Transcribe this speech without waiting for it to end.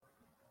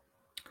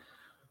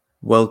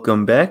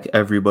Welcome back,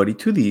 everybody,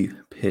 to the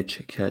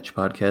Pitch Catch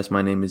podcast.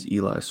 My name is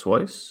Eli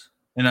Swice,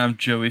 And I'm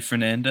Joey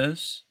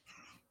Fernandez.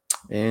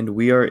 and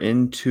we are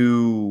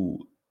into,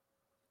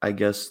 I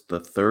guess, the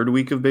third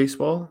week of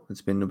baseball.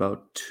 It's been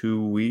about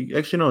 2 weeks.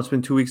 Actually, no, it's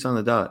been 2 weeks on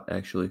the dot,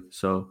 actually.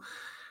 So,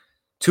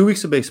 2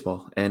 weeks of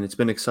baseball, and it's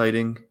been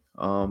exciting.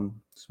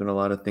 There's been a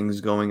lot of things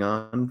going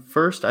on.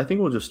 First, I think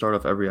we'll just start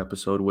off every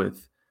episode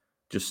with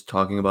just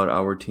talking about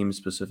our team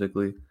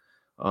specifically,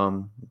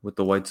 with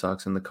the White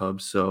Sox and the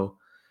Cubs. So,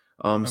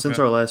 since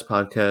Okay. our last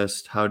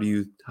podcast, how do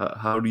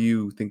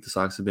you think the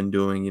Sox have been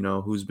doing?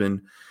 Who's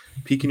been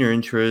piquing your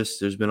interest?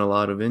 There's been a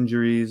lot of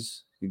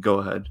injuries. Go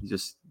ahead,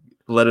 just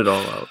let it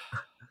all out.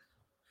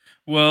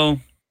 Well,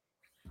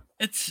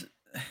 it's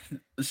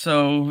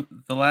so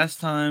the last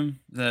time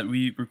that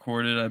we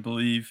recorded, I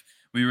believe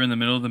we were in the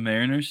middle of the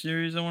Mariners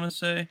series, I want to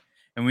say,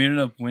 and we ended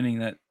up winning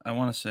that. I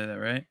want to say that,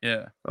 right?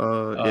 Yeah.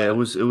 Yeah, it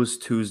Uh, was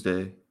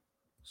Tuesday,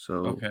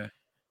 so okay.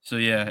 So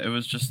yeah, it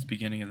was just the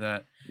beginning of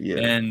that, yeah.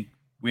 and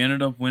we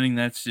ended up winning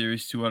that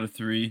series 2 out of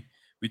 3.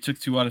 We took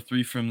 2 out of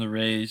 3 from the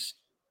Rays,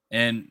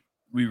 and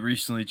we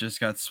recently just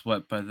got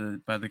swept by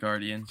the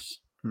Guardians.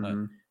 Uh,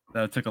 Hmm.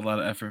 that took a lot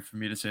of effort for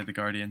me to say the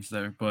Guardians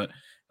there, but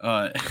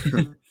uh,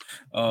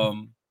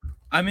 um,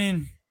 I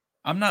mean,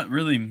 I'm not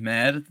really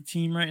mad at the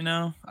team right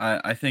now.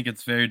 I think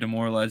it's very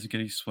demoralizing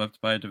getting swept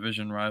by a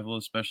division rival,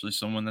 especially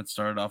someone that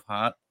started off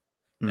hot,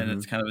 and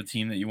it's Hmm. kind of a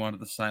team that you wanted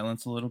to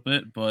silence a little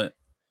bit. But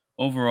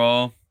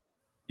overall,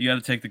 you got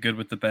to take the good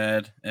with the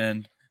bad,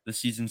 and the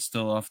season's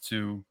still off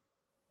to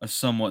a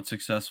somewhat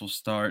successful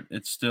start.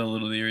 It's still a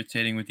little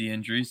irritating with the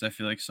injuries. I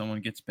feel like someone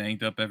gets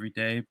banged up every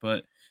day,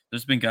 but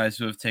there's been guys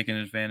who have taken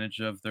advantage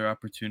of their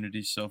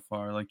opportunities so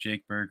far, like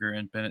Jake Berger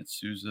and Bennett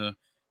Souza,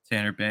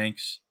 Tanner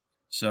Banks.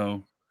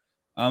 So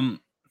I'm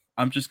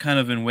I'm just kind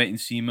of in wait and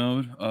see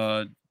mode.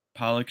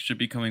 Pollock should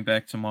be coming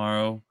back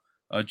tomorrow.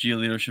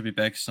 Giolito should be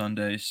back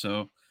Sunday.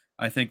 So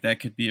I think that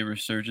could be a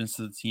resurgence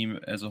to the team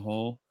as a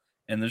whole.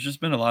 And there's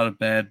just been a lot of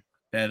bad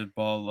batted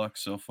ball luck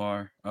so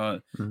far.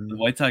 The Hmm.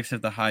 White Sox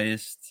have the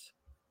highest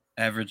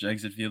average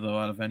exit velo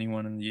out of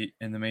anyone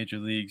in the major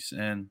leagues,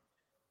 and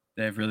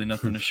they have really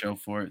nothing to show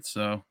for it.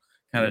 So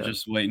kind of Yeah,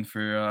 just waiting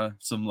for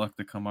some luck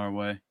to come our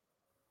way.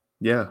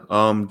 yeah.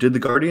 Did the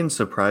Guardians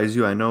surprise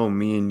you? I know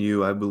me and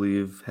you, I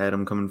believe, had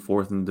them coming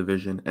fourth in the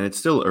division, and it's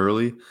still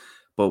early.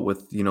 But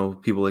with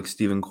people like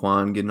Stephen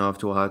Kwan getting off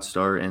to a hot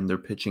start, and their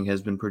pitching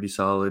has been pretty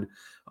solid.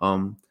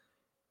 Um,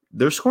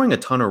 they're scoring a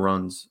ton of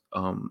runs.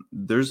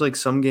 There's like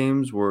some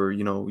games where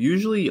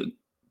usually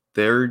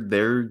their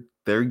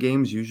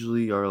games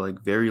usually are like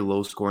very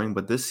low scoring,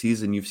 but this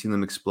season you've seen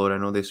them explode. I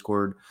know they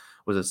scored,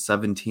 was it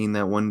 17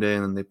 that one day,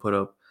 and then they put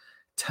up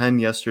 10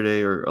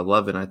 yesterday, or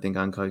 11 I think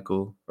on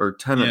Keuchel, or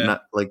 10, Yeah,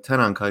 not like 10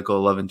 on Keuchel,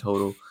 11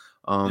 total,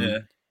 yeah.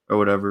 or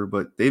whatever.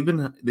 But they've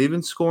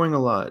been scoring a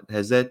lot.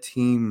 Has that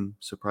team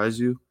surprised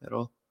you at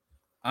all?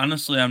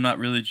 Honestly, I'm not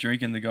really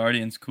drinking the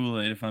Guardians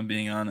Kool-Aid if I'm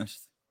being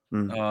honest.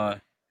 Mm, Uh,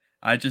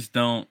 I just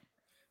don't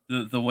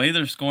the way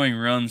they're scoring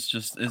runs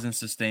just isn't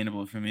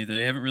sustainable for me.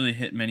 They haven't really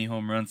hit many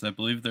home runs. I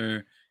believe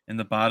they're in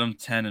the bottom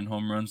 10 in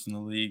home runs in the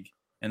league,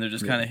 and they're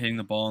just kind yeah. of hitting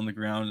the ball on the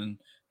ground,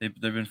 and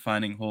they've been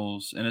finding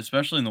holes. And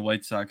especially in the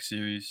White Sox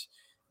series,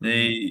 Hmm.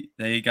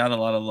 they got a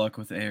lot of luck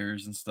with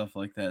errors and stuff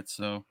like that.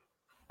 So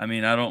I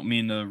mean, I don't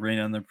mean to rain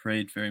on their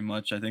parade very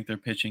much. I think their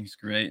pitching's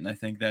great, and I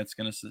think that's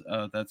gonna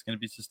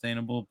be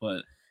sustainable.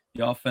 But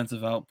the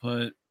offensive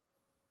output,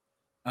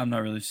 I'm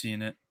not really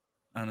seeing it,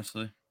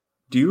 honestly.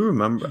 Do you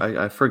remember?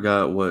 I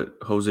forgot what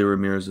Jose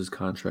Ramirez's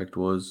contract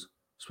was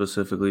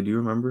specifically. Do you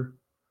remember?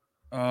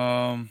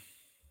 Um,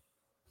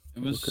 it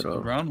I'll look was it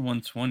up. around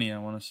 120, I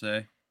want to say. I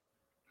don't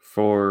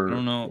For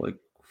know, like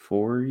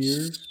 4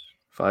 years,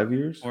 5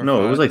 years? 4 or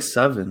No, it was 5. like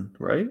seven,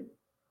 right?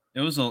 It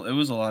was a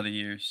lot of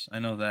years. I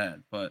know that,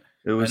 but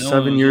It I was know it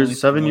seven was only years, for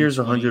 7 years,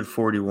 120.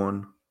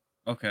 141.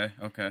 Okay,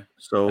 okay.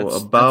 So That's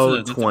a about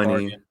that's a 20.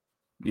 bargain.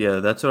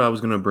 Yeah, that's what I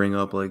was gonna bring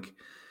up. Like,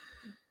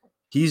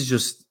 he's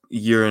just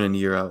year in and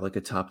year out like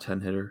a top 10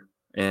 hitter,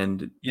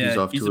 and he's Yeah,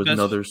 off he's to the his best.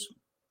 another's.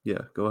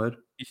 Yeah, go ahead.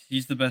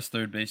 He's the best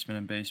third baseman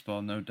in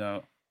baseball, no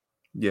doubt.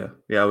 Yeah,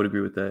 yeah, I would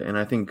agree with that. And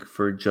I think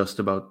for just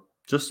a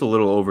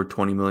little over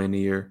 20 million a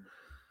year,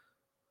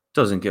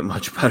 doesn't get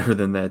much better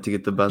than that to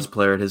get the best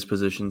player at his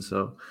position.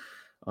 So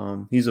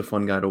he's a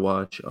fun guy to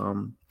watch.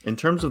 In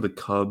terms of the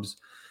Cubs,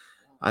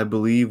 I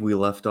believe we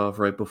left off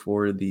right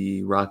before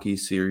the Rocky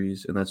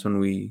series, and that's when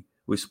we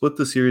split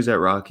the series at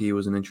Rocky. It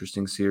was an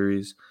interesting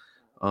series,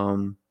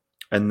 um,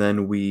 and then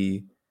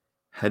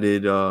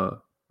headed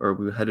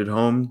we headed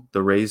home.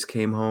 The Rays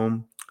came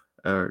home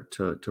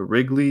to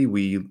Wrigley.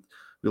 We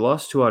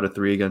lost 2 out of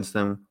 3 against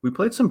them. We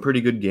played some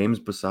pretty good games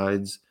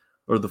besides,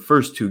 or the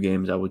first 2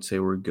 games I would say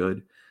were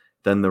good.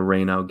 Then the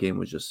rain out game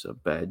was just a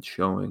bad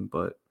showing,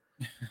 but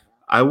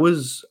I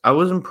was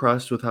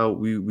impressed with how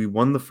we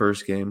won the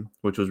first game,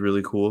 which was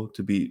really cool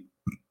to beat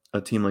a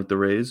team like the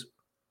Rays,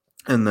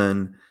 and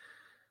then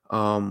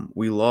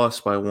we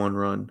lost by 1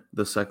 run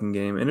the second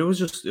game, and it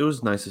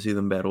was nice to see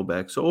them battle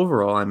back. So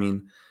overall, I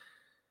mean,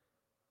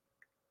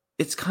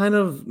 It's kind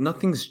of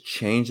nothing's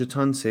changed a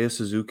ton. Seiya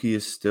Suzuki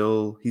is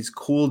still he's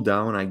cooled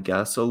down, I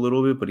guess, a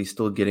little bit, but he's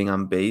still getting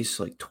on base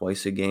like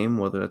twice a game,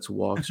 whether that's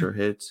walks or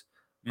hits,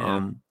 Yeah.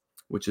 um,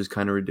 which is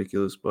kind of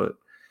ridiculous, but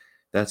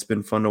that's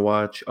been fun to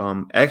watch.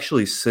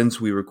 Actually, since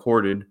we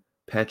recorded,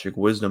 Patrick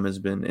Wisdom has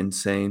been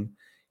insane.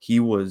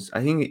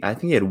 I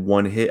think he had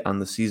one hit on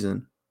the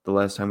season the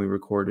last time we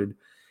recorded,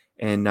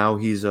 and now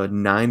he's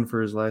 9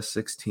 for his last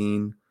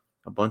 16,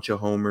 a bunch of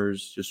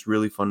homers, just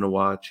really fun to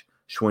watch.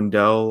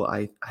 Schwindel,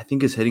 I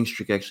think his hitting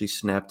streak actually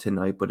snapped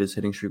tonight, but his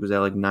hitting streak was at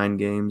like 9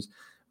 games.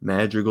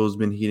 Madrigal's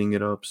been heating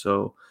it up,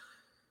 so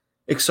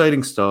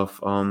exciting stuff.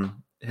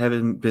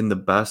 Haven't been the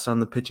best on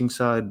the pitching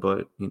side,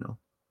 but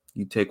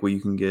you take what you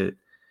can get,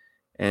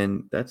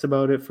 and that's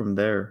about it from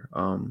there.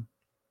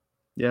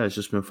 Yeah, it's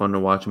just been fun to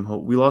watch him.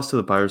 We lost to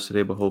the Pirates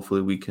today, but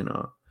hopefully we can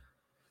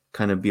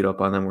kind of beat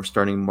up on them. We're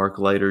starting Mark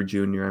Leiter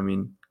Jr. I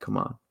mean, come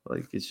on,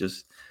 like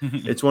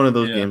it's one of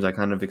those Yeah. games I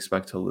kind of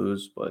expect to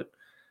lose, but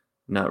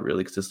not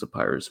really because it's the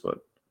Pirates. But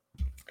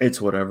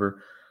it's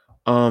whatever.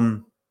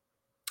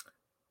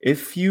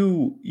 If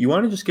you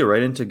want to just get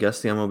right into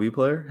guess the MLB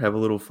player, have a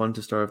little fun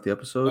to start off the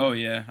episode. Oh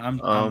yeah,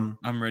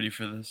 I'm ready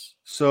for this.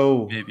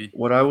 So Maybe.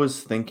 what I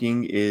was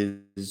thinking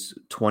is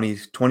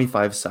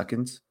 25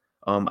 seconds.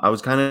 I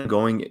was kind of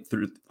going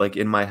through like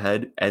in my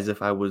head as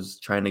if I was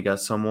trying to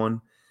guess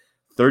someone.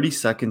 30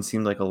 seconds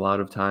seemed like a lot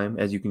of time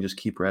as you can just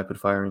keep rapid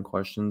firing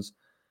questions.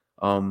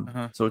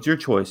 Uh-huh. So it's your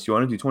choice. You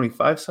want to do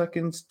 25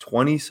 seconds,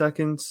 20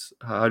 seconds?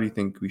 How do you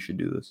think we should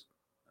do this?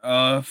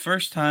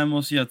 First time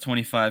we'll see how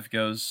 25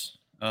 goes.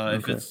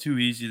 If Okay. it's too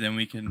easy, then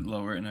we can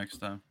lower it next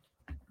time.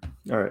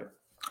 All right.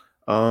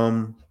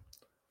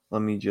 Let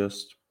me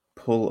just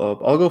pull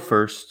up. I'll go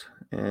first,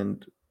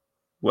 and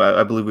well,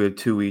 I believe we have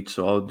 2 each,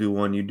 so I'll do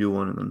one, you do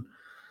one, and then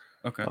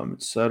Okay.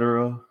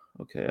 etc.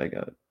 Okay, I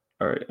got it.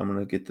 All right, I'm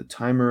gonna get the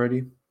timer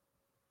ready,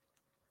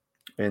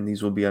 and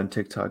these will be on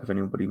TikTok if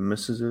anybody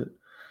misses it.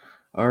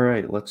 All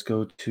right, let's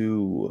go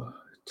to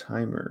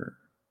timer.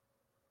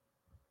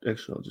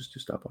 Actually, I'll just do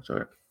stopwatch. All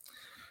right.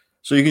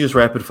 So you can just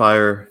rapid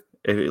fire,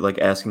 like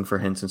asking for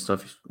hints and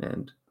stuff,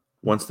 and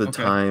once the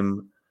Okay.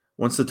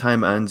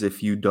 time ends,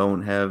 if you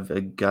don't have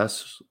a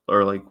guess,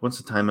 or like once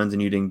the time ends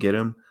and you didn't get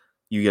him,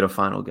 you get a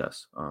final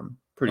guess.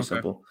 Pretty Okay.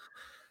 simple.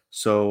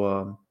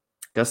 So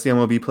guess the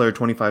MLB player.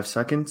 25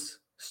 seconds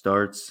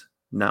starts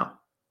now.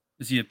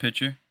 Is he a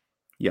pitcher?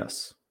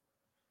 Yes,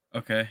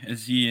 Okay.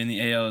 Is he in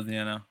the AL or the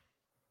NL?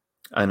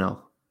 I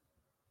know.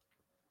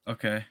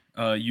 Okay.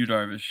 Yu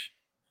Darvish.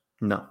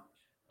 No.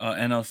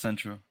 NL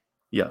Central.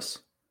 Yes.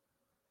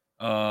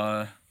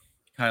 Kyle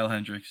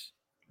Hendricks.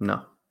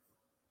 No.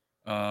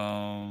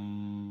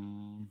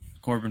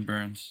 Corbin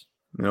Burns.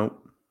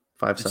 Nope.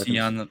 5 Is seconds.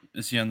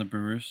 he on the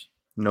Brewers?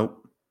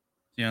 Nope. Is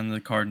he on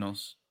the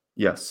Cardinals?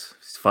 Yes.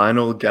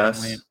 Final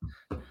guess.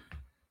 Wayne.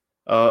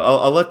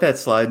 I'll let that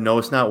slide. No,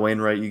 it's not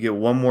Wainwright. You get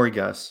one more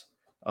guess.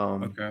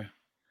 Okay.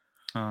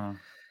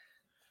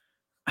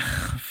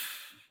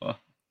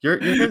 Your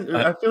hint,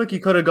 I feel like you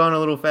could have gone a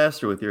little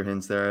faster with your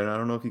hints there, and I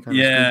don't know if you kind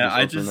of Yeah,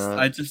 I screwed yourself or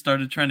not. I just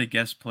started trying to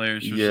guess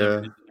players for some Yeah.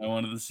 reason. I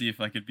wanted to see if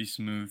I could be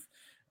smooth.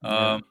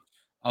 Yeah.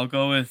 I'll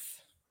go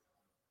with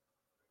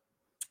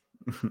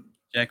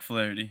Jack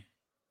Flaherty.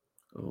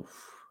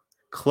 Oof.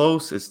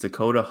 Close. It's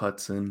Dakota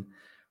Hudson,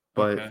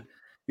 but Okay.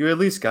 you at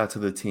least got to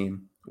the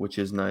team, which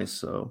is nice.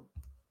 So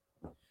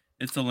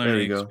It's a there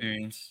learning you go.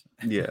 experience.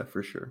 Yeah,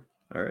 for sure.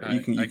 All right, All you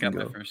right, can I got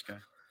go. my first guy.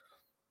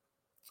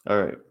 All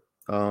right.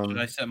 Should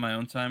I set my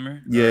own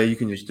timer? Yeah, Or you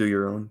can just do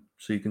your own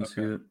so you can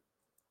see Okay. it.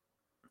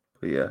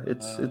 But yeah,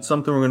 it's Uh,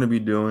 something we're going to be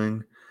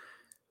doing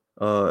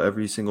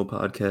every single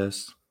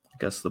podcast.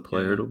 Guess the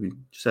player. Yeah. It'll be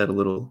just add a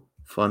little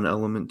fun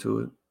element to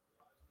it.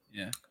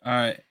 Yeah. All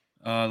right.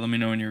 Let me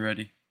know when you're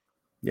ready.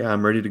 Yeah,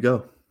 I'm ready to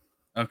go.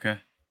 Okay.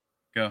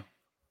 Go.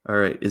 All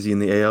right. Is he in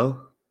the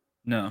AL?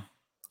 No.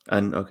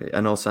 And okay,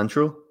 NL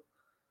Central?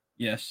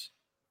 Yes.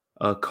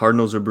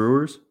 Cardinals or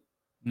Brewers?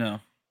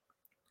 No.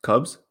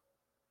 Cubs?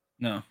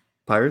 No.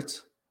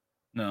 Pirates?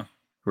 No.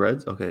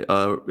 Reds? Okay.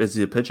 Is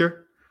he a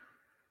pitcher?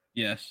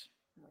 Yes.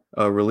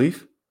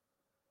 Relief?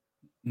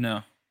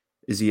 No.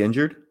 Is he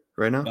injured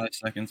right now? 5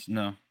 seconds.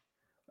 No.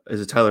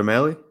 Is it Tyler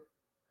Mahle?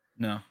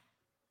 No.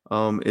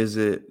 Is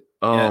it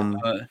Yeah.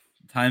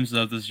 Time's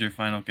up. This is your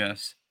final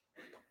guess.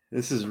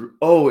 This is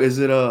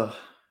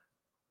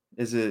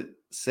is it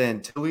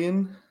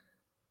Santillan?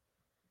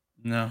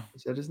 No.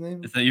 Is that his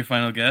name? Is that your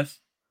final guess?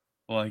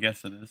 Well, I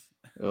guess it is.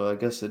 Oh, I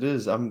guess it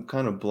is. I'm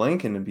kind of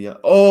blanking to be.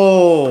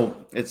 Oh,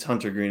 it's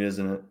Hunter Green,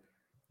 isn't it?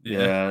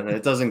 Yeah,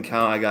 it doesn't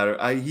count. I got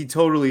it. He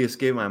totally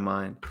escaped my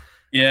mind.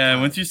 Yeah,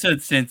 once you said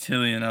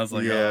Santillan, I was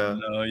like, Yeah. oh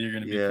no, you're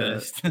gonna be Yeah.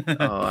 pissed.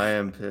 Oh, I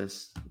am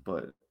pissed,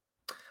 but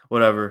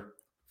whatever.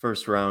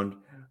 First round.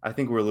 I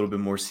think we're a little bit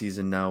more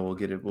seasoned now. We'll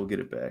get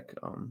it back.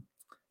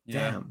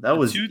 Yeah. Damn, that The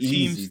was two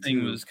easy teams thing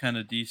too. was kind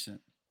of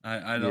decent.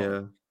 I don't.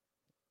 Yeah.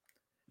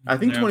 I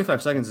think they're-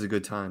 25 seconds is a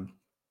good time.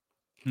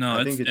 No,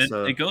 I think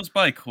it goes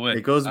by quick.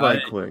 It goes by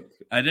quick.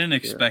 I didn't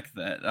expect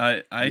that.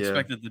 I Yeah.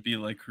 expected to be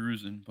like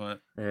cruising,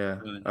 but Yeah.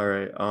 really All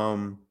right.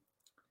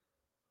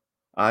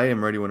 I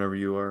am ready whenever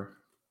you are.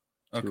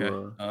 Okay.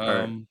 All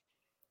right.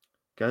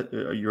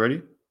 Are you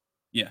ready?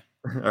 Yeah.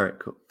 All right,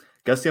 cool.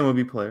 Guess the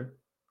MLB player.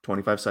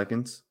 25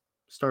 seconds.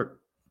 Start.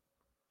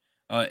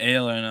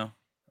 AL or no?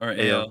 Or AL.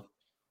 AL.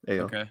 AL.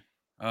 Okay.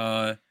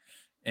 Uh,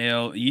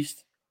 AL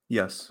East.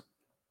 Yes.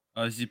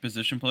 Is he a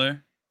position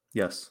player?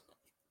 Yes.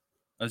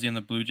 Is he in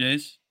the Blue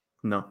Jays?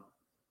 No.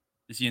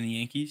 Is he in the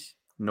Yankees?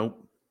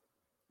 Nope.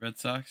 Red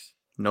Sox?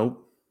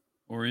 Nope.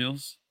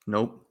 Orioles?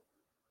 Nope.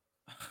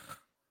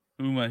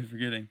 Who am I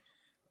forgetting?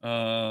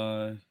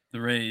 The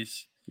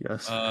Rays.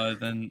 Yes.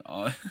 Then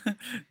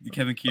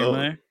Kevin Oh,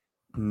 Kiermaier.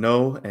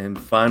 no. And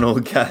final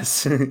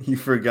guess. You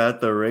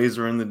forgot the Rays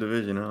were in the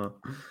division, huh?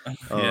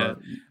 Yeah.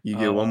 You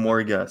get one Uh,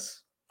 more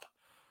guess.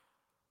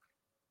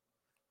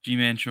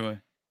 G-Man Choi.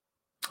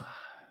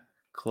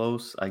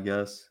 Close, I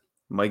guess.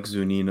 Mike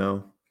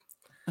Zunino.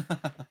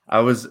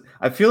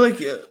 I feel like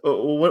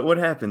what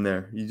happened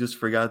there? You just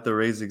forgot the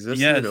Rays existed,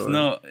 Yes, or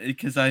no,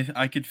 because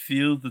I could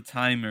feel the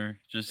timer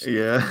just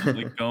yeah,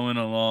 like going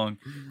along,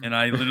 and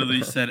I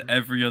literally said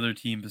every other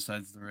team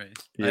besides the Rays.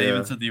 I even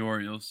yeah. said the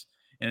Orioles,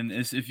 and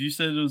if you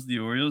said it was the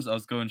Orioles, I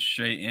was going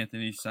straight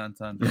Anthony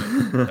Santander.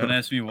 Don't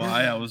ask me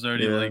why. I was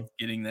already Yeah, like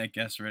getting that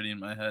guess ready in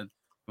my head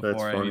that's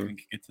before I funny. even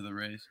could get to the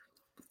Rays.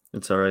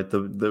 It's all right.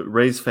 The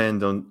Rays fans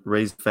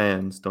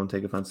don't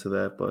take offense to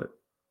that, but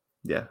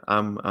yeah,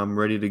 I'm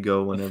ready to go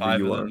The whenever five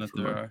you of them are that for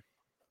there my are.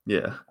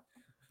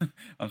 yeah.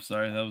 I'm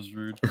sorry, that was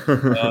rude.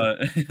 Uh,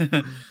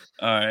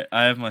 all right,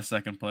 I have my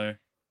second player.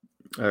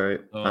 All right,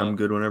 So, I'm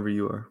good whenever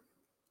you are.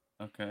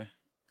 okay.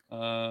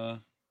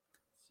 Let's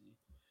see.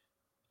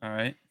 All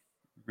right.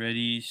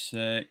 Ready,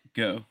 set,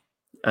 go.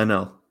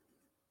 NL,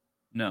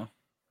 No.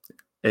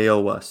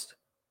 AL West,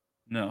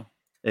 No.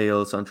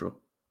 AL Central,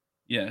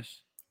 Yes.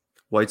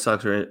 White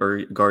Sox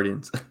or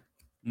Guardians,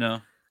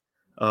 No.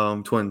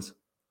 Twins,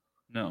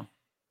 No.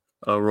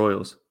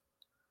 Royals,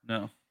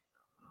 No.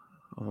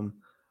 um,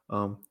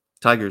 um,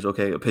 Tigers.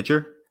 Okay, a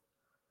pitcher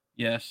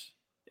Yes.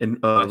 in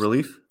West.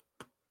 relief.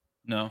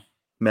 No.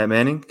 Matt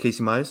Manning,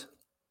 Casey Mize,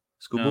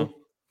 No.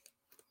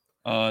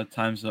 Scooble.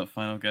 Time's up.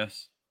 Final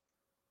guess.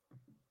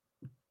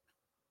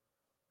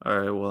 All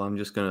right, well, I'm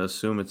just gonna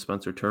assume it's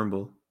Spencer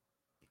Turnbull.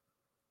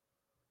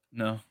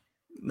 No.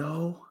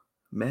 No,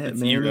 Matt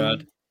It's Erod.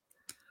 Manning.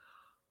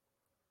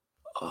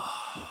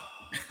 Oh,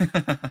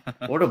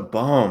 what a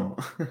bum!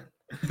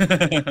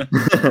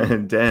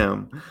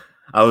 Damn,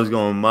 I was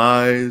going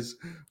Mize,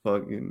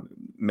 fucking I thought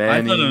it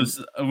Manning.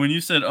 was when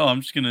you said, "Oh,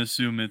 I'm just gonna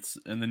assume it's,"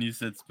 and then you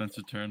said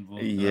Spencer Turnbull,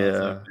 and I was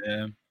like, Yeah,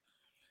 "Damn,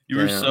 you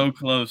were so damn.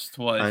 close I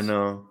twice."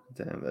 know.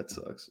 Damn, that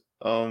sucks.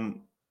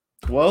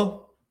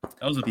 Well,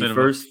 That was a the bit of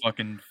a first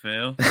fucking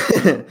fail.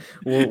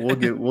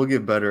 we'll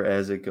get better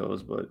as it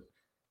goes, but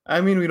I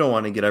mean we don't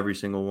want to get every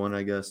single one,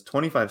 I guess.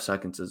 25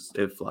 seconds is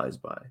it flies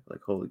by.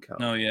 Like holy cow.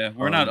 No, yeah,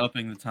 we're not Um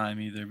upping the time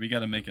either. We got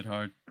to make it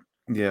hard.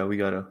 yeah, we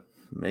gotta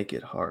make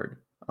it hard.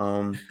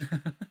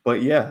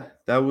 But yeah,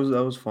 that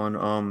was fun.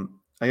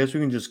 I guess we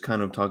can just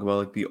kind of talk about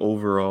like the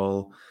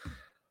overall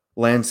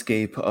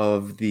landscape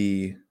of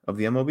the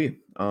MLB.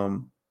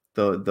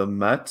 The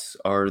Mets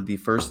are the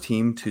first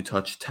team to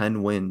touch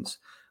 10 wins.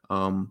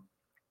 Um,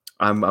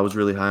 I was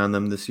really high on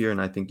them this year, and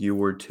I think you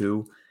were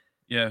too.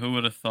 Yeah, who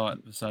would have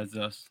thought besides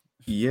us?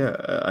 Yeah,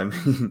 I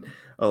mean,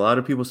 a lot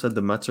of people said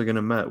the Mets are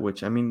gonna Met,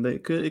 which I mean,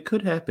 it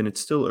could happen. It's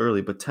still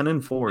early, but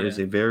 10-4 is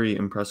Yeah. a very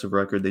impressive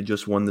record. They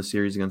just won the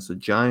series against the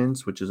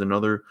Giants, which is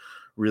another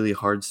really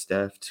hard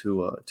staff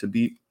to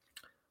beat.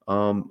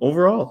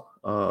 Overall,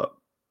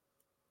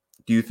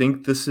 do you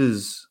think this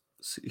is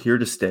here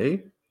to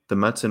stay? The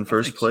Mets in I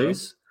first think so.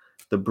 place.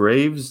 The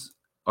Braves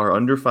are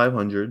under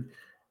 500.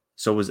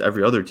 So was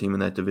every other team in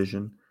that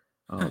division.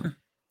 Um,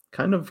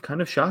 kind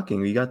of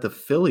shocking. You got the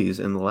Phillies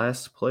in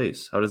last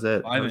place. How does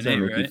that how Five does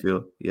and that eight, make you right?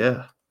 feel?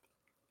 Yeah.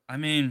 I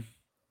mean,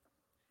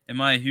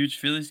 am I a huge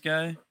Phillies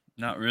guy?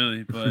 Not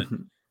really, but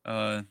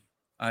uh,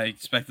 I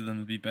expected them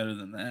to be better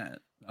than that.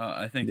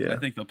 I Yeah.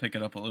 think they'll pick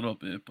it up a little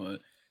bit,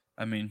 but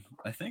I mean,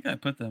 I think I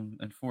put them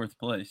in fourth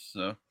place.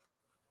 So,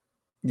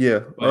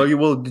 Yeah. Oh,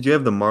 but did you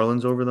have the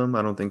Marlins over them?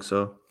 I don't think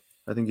so.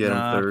 I think you had them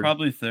nah, third.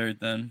 probably third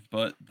then.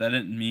 But that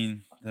didn't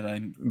mean that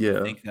I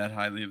Yeah. think that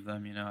highly of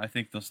them. I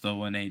think they'll still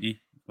win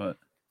 80, but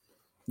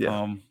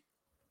Yeah. um,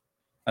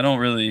 I don't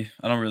really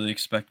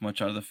expect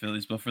much out of the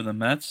Phillies. But for the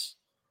Mets,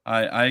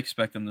 I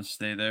expect them to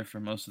stay there for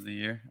most of the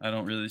year. I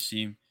don't really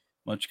see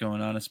much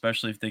going on,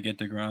 especially if they get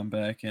DeGrom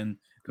back and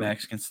Cool.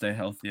 Max can stay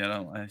healthy.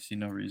 I see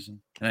no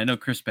reason. And I know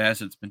Chris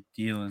Bassett's been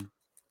dealing.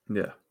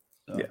 Yeah.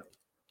 So Yeah.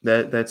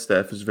 That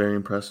staff is very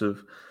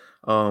impressive.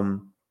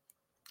 Um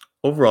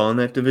Overall in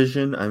that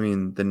division, I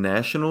mean, the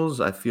Nationals,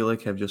 I feel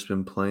like have just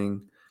been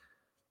playing.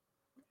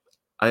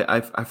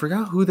 I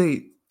forgot who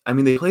they. I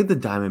mean, they played the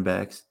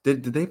Diamondbacks.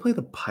 Did they play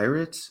the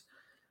Pirates?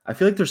 I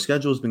feel like their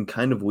schedule has been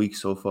kind of weak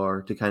so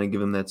far to kind of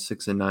give them that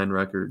 6-9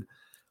 record.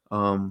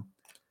 Um,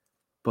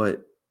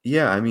 but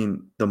yeah, I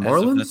mean, the as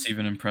if that's Marlins.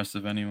 even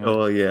impressive anymore.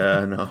 Oh yeah,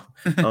 I know.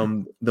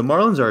 The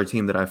Marlins are a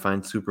team that I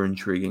find super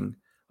intriguing.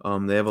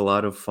 They have a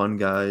lot of fun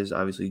guys.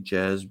 Obviously,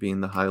 Jazz being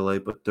the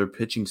highlight, but their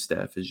pitching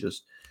staff is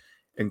just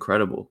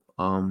incredible.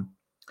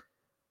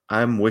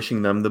 I'm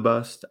wishing them the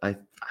best. I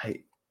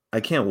I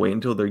can't wait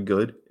until they're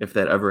good if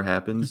that ever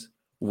happens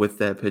with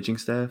that pitching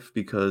staff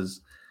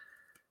because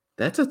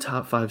that's a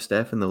top 5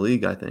 staff in the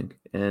league, I think.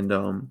 And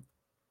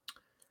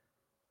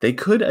they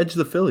could edge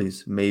the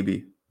Phillies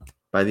maybe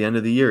by the end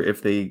of the year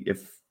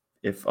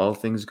if all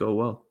things go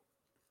well.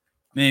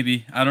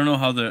 Maybe. I don't know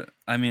how they're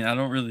I mean, I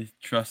don't really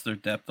trust their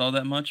depth all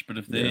that much, but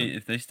Yeah.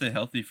 if they stay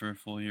healthy for a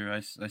full year, I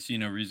see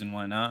no reason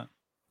why not.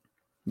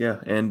 Yeah,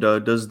 and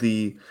does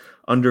the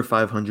under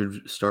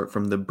 500 start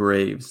from the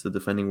Braves, the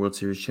defending World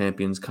Series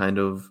champions, kind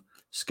of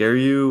scare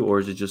you, or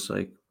is it just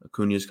like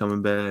Acuna's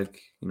coming back?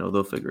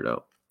 They'll figure it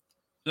out.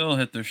 They'll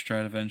hit their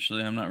stride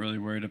eventually. I'm not really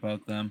worried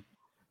about them.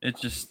 It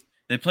just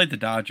they played the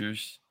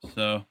Dodgers,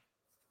 so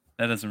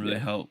that doesn't really Yeah,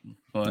 help.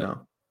 But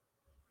no,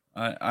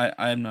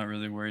 I'm not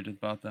really worried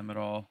about them at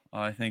all.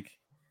 I think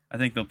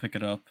they'll pick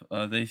it up.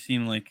 They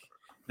seem like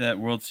that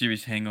World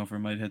Series hangover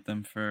might hit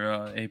them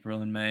for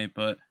April and May,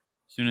 but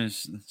soon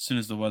as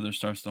the weather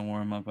starts to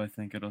warm up, I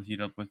think it'll heat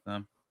up with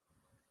them.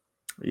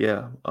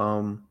 yeah.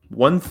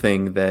 One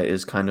thing that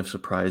is kind of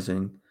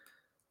surprising: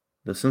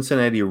 the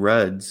Cincinnati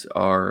Reds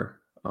are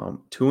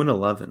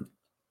 2-11.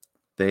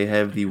 They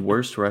have the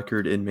worst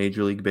record in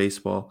Major League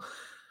Baseball.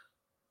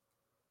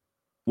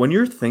 When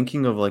you're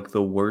thinking of like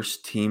the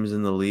worst teams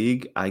in the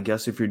league, I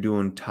guess if you're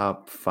doing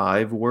top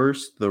 5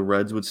 worst, the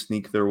Reds would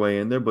sneak their way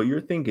in there, but you're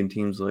thinking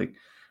teams like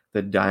the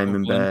Oakland.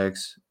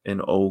 Diamondbacks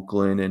and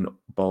Oakland and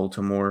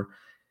Baltimore.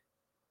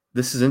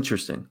 This is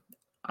interesting.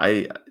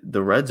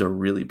 The Reds are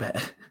really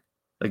bad.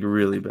 Like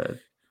really bad.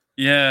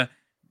 Yeah.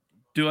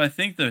 Do I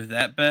think they're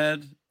that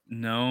bad?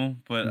 No,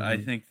 but I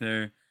Mhm. think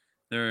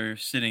they're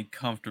sitting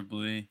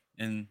comfortably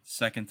in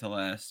second to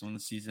last when the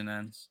season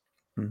ends.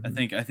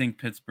 Mhm. I think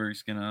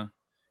Pittsburgh's gonna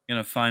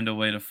find a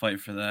way to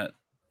fight for that,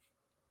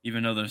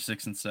 even though they're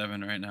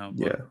 6-7 right now.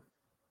 But Yeah. I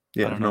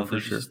Yeah, don't no, know. for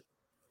sure.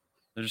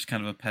 They're just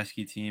kind of a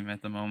pesky team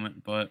at the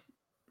moment. But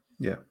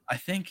Yeah. I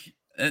think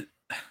it,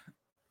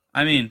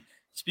 I mean,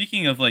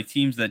 speaking of like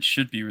teams that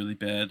should be really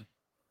bad,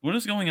 what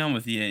is going on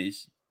with the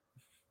A's?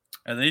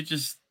 Are they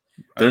just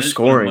are They're they just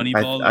gonna scoring.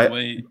 moneyball their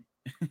way?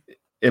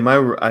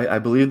 I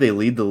believe they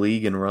lead the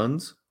league in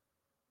runs.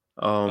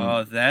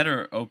 Um That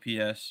or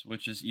OPS,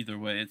 which is either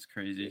way, it's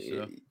crazy.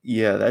 So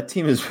yeah, that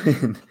team has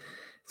been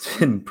it's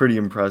been pretty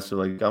impressive.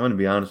 Like I'm going to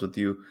be honest with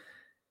you,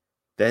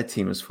 that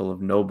team is full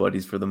of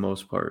nobodies for the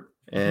most part,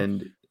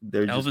 and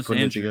they're just Elvis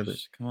putting it together.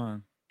 Andrews, come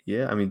on.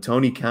 Yeah, I mean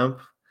Tony Kemp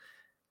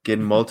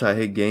getting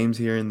multi-hit games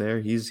here and there.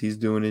 He's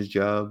doing his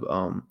job.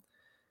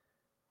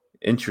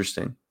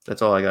 Interesting.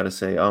 That's all I got to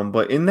say.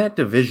 But in that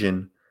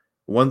division,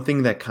 one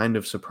thing that kind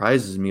of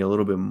surprises me a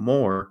little bit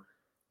more,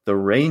 the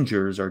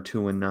Rangers are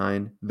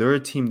 2-9. They're a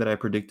team that I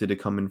predicted to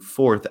come in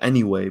fourth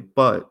anyway,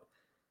 but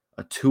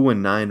a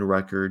 2-9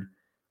 record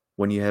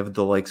when you have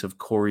the likes of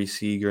Corey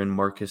Seager and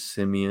Marcus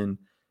Simeon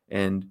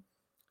and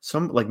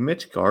some like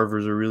Mitch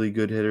Garver's a really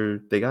good hitter.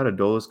 They got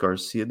Adolis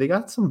Garcia. They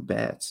got some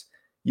bats.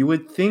 You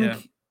would Yeah.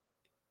 think,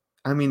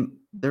 I mean,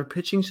 their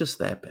pitching's just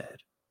that bad.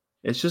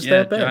 It's just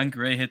Yeah, that bad. John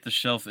Gray hit the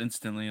shelf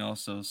instantly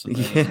also, so that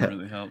doesn't Yeah.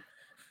 really help.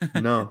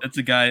 No. That's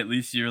a guy at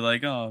least you're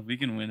like, "Oh, we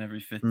can win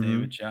every 5th day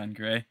with Mhm. John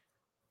Gray."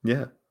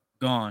 Yeah.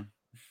 Gone.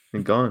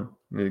 And gone.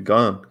 They're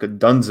gone.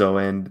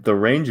 Dunzo. And the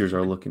Rangers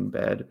are looking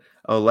bad.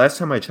 Last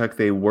time I checked,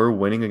 they were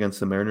winning against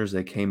the Mariners.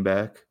 They came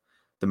back.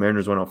 The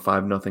Mariners went out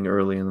 5-0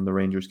 early, and then the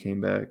Rangers came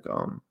back.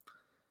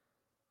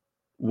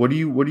 What are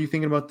you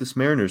thinking about this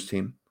Mariners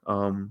team?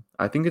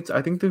 I think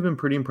they've been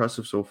pretty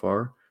impressive so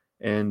far,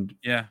 and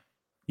Yeah,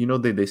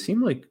 they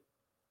seem like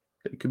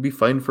they could be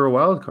fighting for a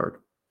wild card.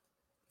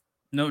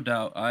 no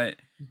doubt. I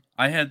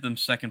had them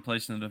second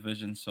place in the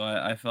division, so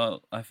I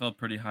felt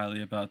pretty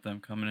highly about them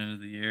coming into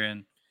the year,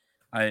 and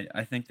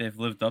I think they've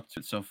lived up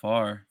to it so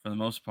far for the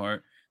most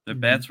part. The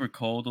bats Hmm. were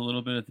cold a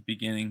little bit at the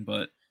beginning,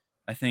 but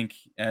I think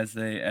as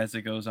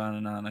it goes on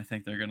and on, I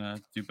think they're gonna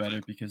do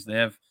better because they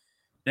have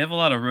a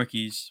lot of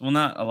rookies. Well,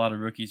 not a lot of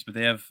rookies, but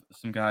they have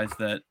some guys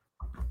that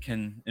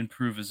can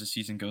improve as the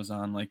season goes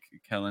on, like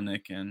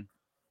Kellenic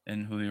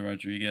and Julio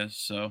Rodriguez.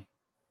 So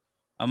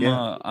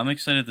Yeah, I'm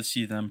excited to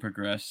see them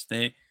progress.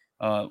 They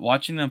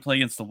watching them play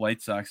against the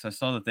White Sox, I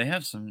saw that they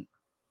have some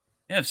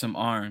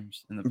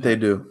arms in the they pen.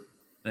 do.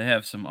 They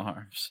have some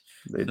arms.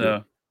 They do.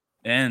 So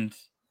and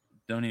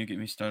don't even get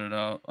me started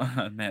out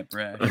on Matt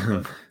Brash,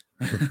 but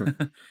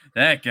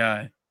that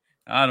guy,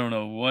 I don't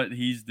know what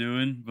he's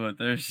doing, but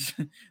there's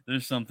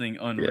something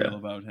unreal Yeah.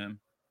 about him.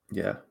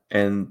 Yeah,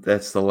 and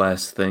that's the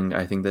last thing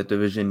I think that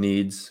division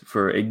needs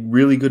for a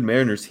really good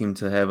Mariners team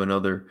to have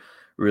another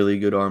really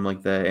good arm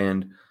like that.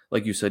 And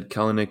like you said,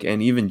 Kellenic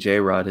and even J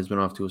Rod has been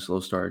off to a slow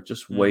start.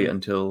 Just wait Mhm,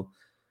 until,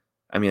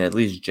 I mean, at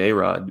least J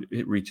Rod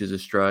reaches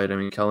his stride. I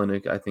mean,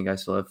 Kellenic, I think I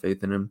still have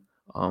faith in him.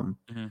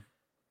 mhm.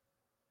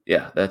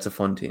 Yeah, that's a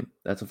fun team.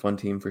 That's a fun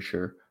team for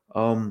sure.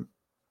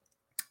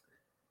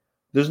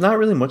 There's not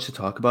really much to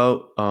talk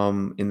about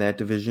in that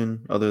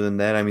division other than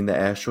that. I mean, the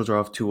Astros are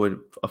off to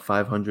a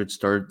 500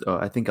 start.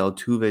 I think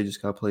Altuve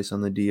just got placed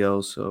on the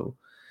DL, so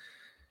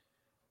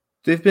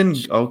They've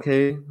been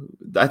okay.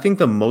 I think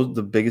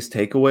the biggest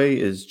takeaway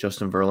is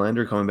Justin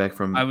Verlander coming back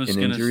I from was an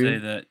gonna say injury.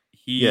 that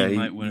he Yeah,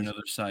 might win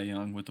another Cy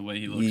Young with the way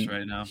he looks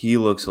right now. he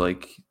looks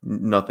like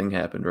nothing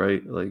happened,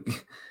 right?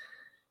 Like,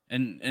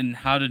 And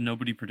how did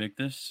nobody predict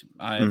this?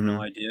 I have no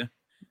hmm idea,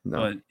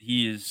 no, but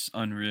he is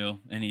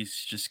unreal, and he's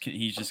just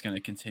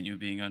gonna continue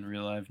being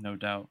unreal. I have no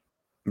doubt.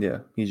 yeah,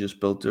 he's just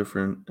built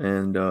different.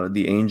 And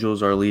the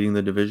Angels are leading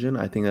the division.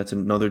 I think that's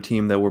another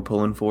team that we're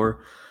pulling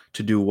for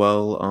to do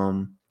well.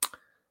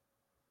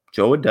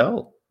 Joe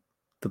Adell,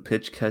 the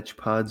Pitch Catch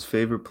Pod's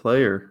favorite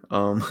player.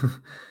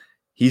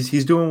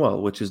 He's doing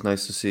well, which is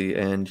nice to see.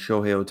 And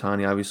Shohei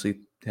Ohtani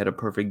obviously had a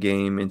perfect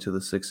game into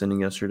the sixth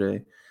inning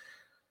yesterday.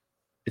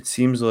 It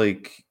seems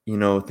like,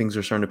 things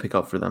are starting to pick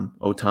up for them.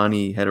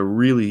 Ohtani had a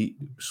really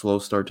slow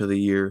start to the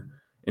year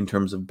in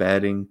terms of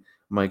batting.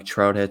 Mike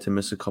Trout had to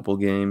miss a couple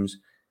games,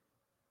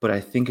 but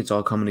I think it's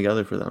all coming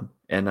together for them.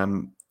 And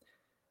I'm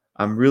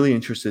really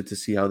interested to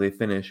see how they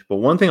finish. But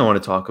one thing I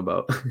want to talk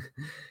about,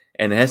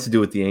 and it has to do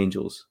with the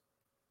Angels,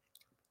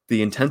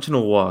 the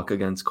intentional walk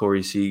against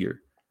Corey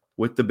Seager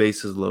with the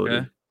bases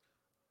Okay, loaded.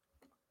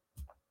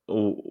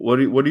 What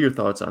are your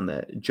thoughts on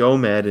that? Joe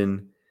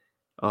Madden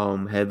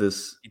had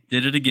this he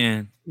did it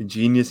again.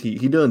 genius.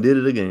 He done did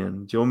it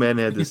again. Joe Madden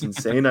had this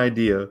insane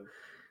idea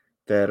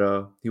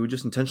that he would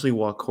just intentionally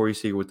walk Corey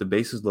Seager with the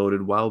bases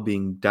loaded while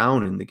being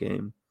down in the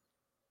game.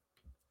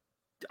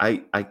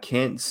 I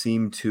can't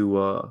seem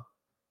to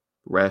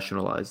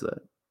rationalize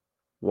that.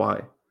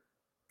 Why?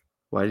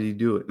 Why did he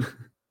do it?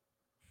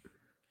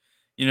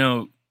 You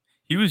know,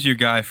 he was your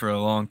guy for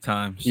a long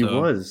time, He so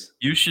was.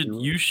 you He should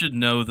was. you should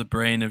know the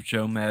brain of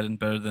Joe Madden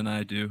better than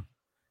I do,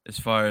 as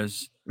far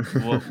as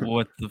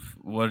what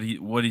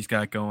he's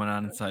got going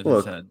on inside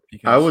his Look, head.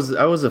 I Because was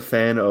I was a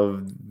fan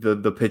of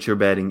the pitcher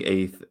batting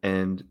eighth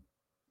and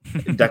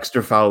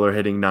Dexter Fowler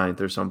hitting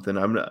ninth or something.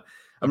 I'm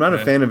not a okay,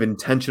 fan of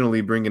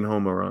intentionally bringing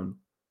home a run.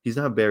 He's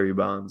not Barry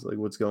Bonds. Like,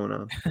 what's going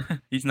on?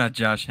 he's not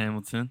Josh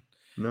Hamilton.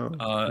 No.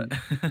 Uh,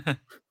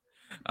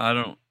 I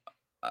don't.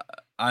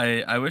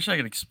 I wish I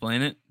could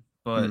explain it,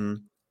 but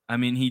Mm, I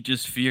mean, he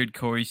just feared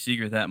Corey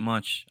Seager that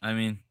much. I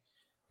mean,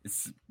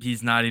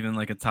 he's not even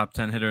like a top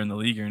 10 hitter in the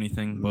league or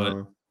anything, but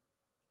no.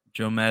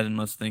 Joe Madden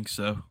must think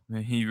so.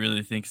 He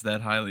really thinks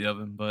that highly of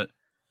him. But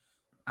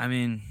I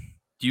mean,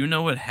 do you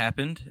know what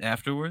happened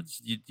afterwards?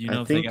 Do you I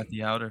know if they got think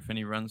the out or if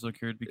any runs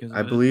occurred because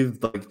I of it?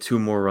 believe like two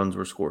more runs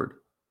were scored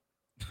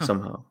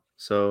somehow.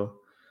 So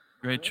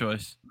Great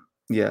choice.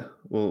 yeah,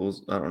 well,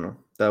 I don't know.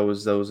 That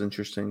was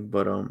interesting,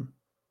 but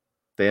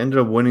they ended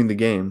up winning the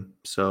game.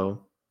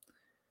 So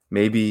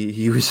maybe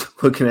he was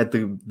looking at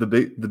the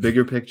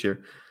bigger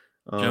picture.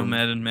 Joe Um,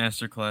 Madden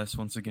masterclass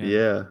once again.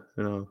 yeah,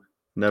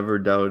 never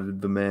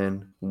doubted the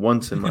man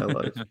once in my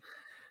life.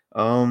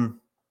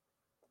 Um,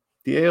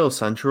 the AL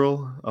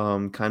Central,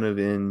 kind of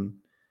in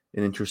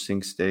an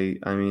interesting state.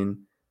 I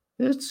mean,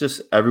 it's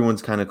just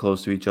everyone's kind of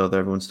close to each other.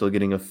 Everyone's still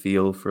getting a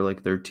feel for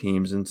like their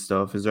teams and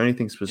stuff. Is there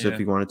anything specific Yeah.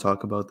 you want to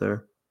talk about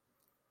there?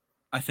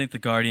 I think the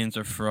Guardians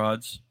are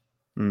frauds.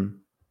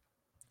 Mm.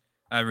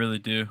 I really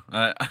do.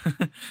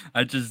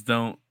 I just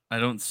don't I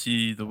don't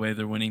see the way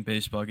they're winning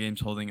baseball games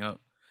holding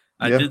up.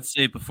 I Yeah. did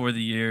say before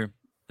the year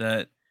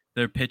that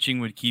their pitching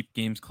would keep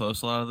games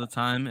close a lot of the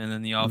time, and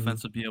then the hmm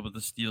offense would be able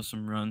to steal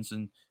some runs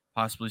and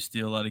possibly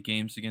steal a lot of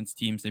games against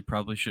teams they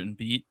probably shouldn't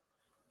beat.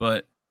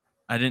 But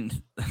I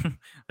didn't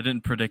I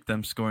didn't predict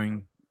them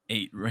scoring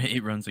eight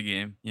runs a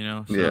game, you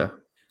know? So Yeah.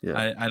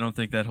 Yeah. I don't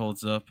think that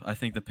holds up. I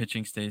think the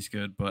pitching stays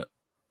good, but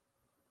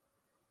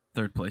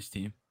third place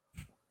team.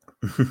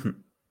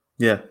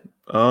 Yeah.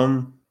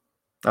 Um,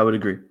 I would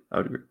agree. I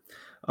would agree.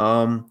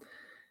 Um,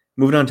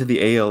 moving on to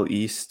the AL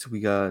East, we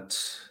got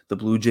the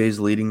Blue Jays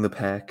leading the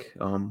pack.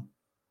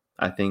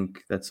 I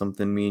think that's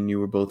something me and you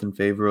were both in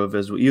favor of,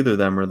 as either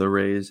them or the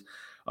Rays.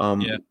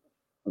 Yeah.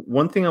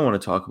 One thing I want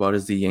to talk about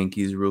is the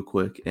Yankees real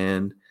quick,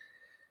 and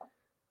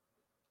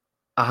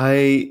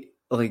I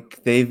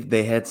like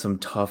they had some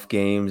tough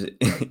games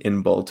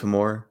in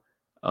Baltimore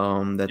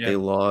that Yeah. they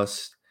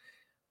lost.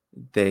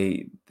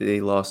 They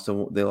lost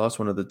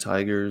one of the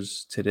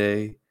Tigers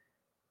today.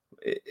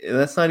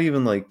 That's not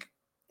even like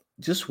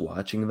just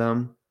watching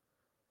them.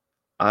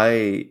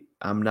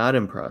 I'm not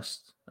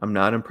impressed. I'm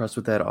not impressed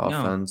with that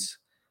No. offense.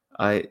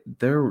 I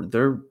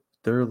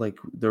they're like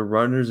their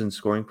runners in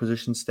scoring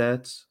position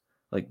stats,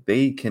 like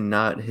they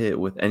cannot hit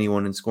with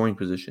anyone in scoring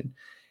position.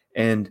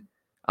 And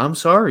I'm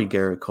sorry,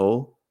 Garrett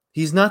Cole,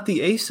 he's not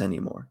the ace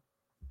anymore.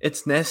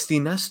 It's Nasty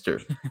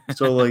Nestor.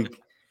 So like,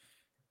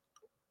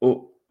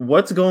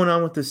 what's going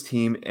on with this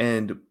team?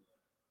 And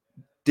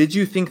did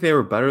you think they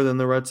were better than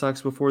the Red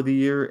Sox before the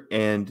year?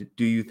 And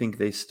do you think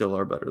they still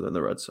are better than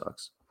the Red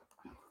Sox?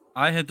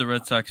 I had the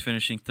Red Sox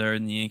finishing third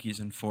and the Yankees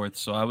in fourth,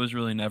 so I was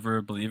really never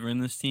a believer in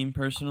this team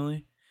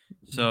personally.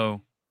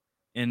 So,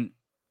 and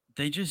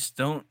they just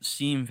don't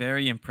seem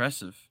very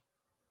impressive.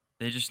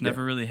 They just Yeah.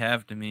 never really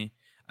have to me.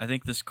 I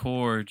think this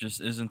core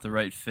just isn't the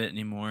right fit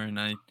anymore, and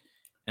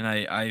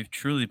I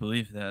truly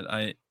believe that.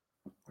 I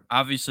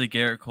obviously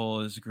Garrett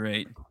Cole is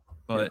great,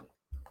 Yeah. but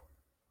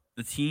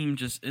the team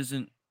just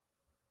isn't.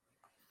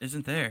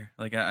 isn't there.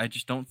 Like I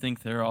just don't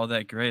think they're all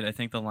that great. I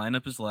think the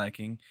lineup is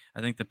lacking.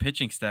 I think the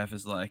pitching staff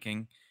is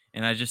lacking,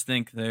 and I just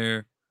think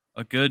they're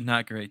a good,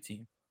 not great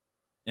team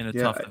in a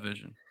Yeah, tough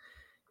division.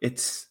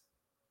 it's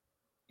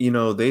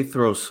they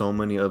throw so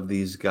many of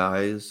these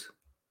guys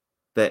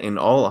that in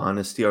all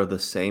honesty are the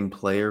same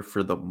player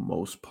for the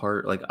most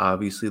part. Like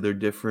obviously they're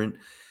different,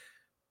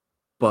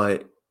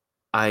 but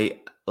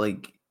I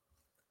like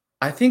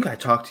I think I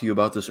talked to you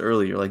about this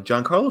earlier. Like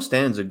Giancarlo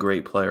Stanton's a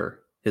great player.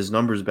 His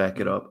numbers back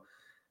it Mhm. up.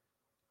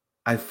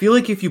 I feel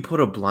like if you put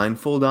a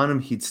blindfold on him,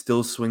 he'd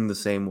still swing the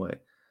same way.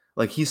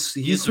 Like He he's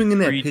has a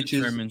swinging at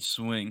pitches predetermined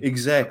swing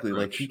exactly.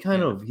 Like approach. Yeah.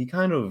 he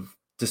kind of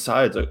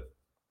decides like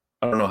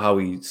I don't know how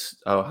he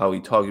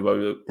talks about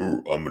it, like,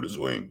 "Oh, I'm gonna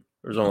swing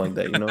or something like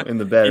that, in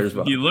the batter's He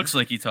box. looks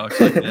like he talks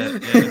like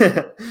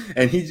that. Yeah.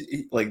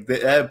 And like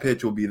that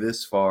pitch will be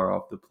this far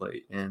off the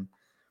plate, and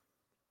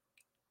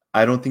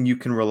I don't think you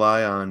can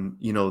rely on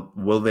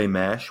will they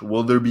mash?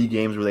 Will there be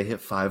games where they hit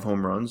 5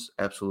 home runs?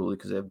 Absolutely,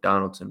 because they have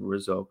Donaldson,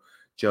 Rizzo,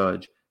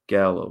 Judge,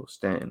 Gallo,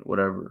 Stanton,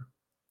 whatever.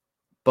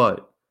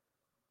 But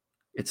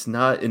it's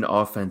not an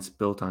offense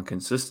built on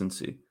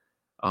consistency.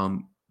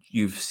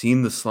 You've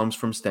seen the slumps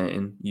from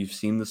Stanton. You've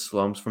seen the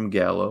slumps from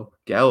Gallo.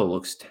 Gallo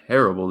looks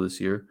terrible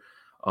this year.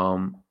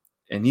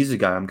 And he's a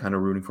guy I'm kind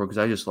of rooting for because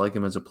I just like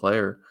him as a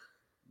player.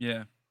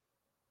 Yeah.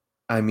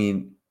 I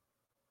mean,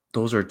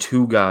 those are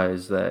two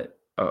guys that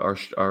are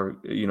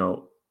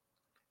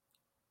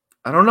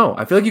I don't know.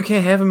 I feel like you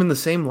can't have him in the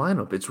same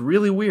lineup. It's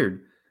really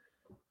weird.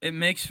 It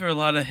makes for a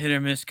lot of hit or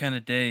miss kind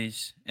of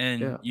days,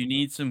 and Yeah. you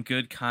need some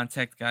good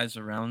contact guys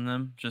around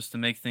them just to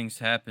make things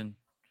happen.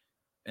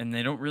 And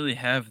they don't really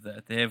have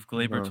that. They have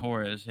Glaber No.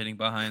 Torres hitting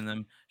behind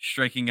them,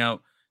 striking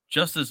out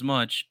just as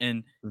much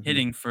and Mhm.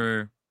 hitting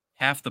for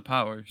half the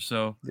power.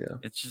 So Yeah.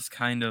 it's just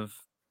kind of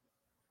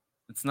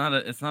it's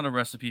not a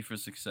recipe for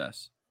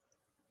success.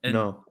 And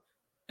No.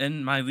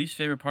 and my least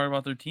favorite part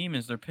about their team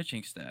is their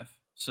pitching staff.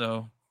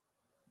 So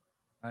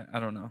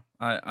I don't know.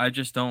 I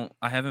just don't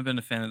I haven't been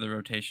a fan of the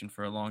rotation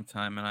for a long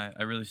time, and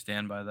I really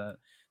stand by that.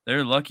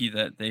 They're lucky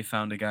that they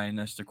found a guy in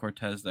Nestor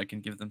Cortez that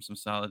can give them some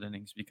solid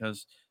innings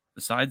because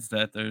besides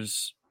that,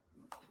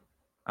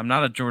 I'm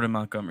not a Jordan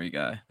Montgomery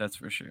guy, that's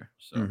for sure.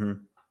 So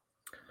Mhm.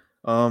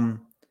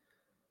 Um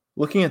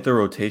Looking at the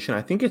rotation,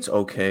 I think it's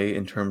okay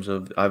in terms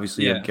of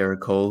obviously you have yeah. Garrett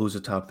Cole, who's a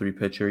top three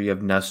pitcher. You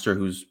have Nestor,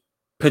 who's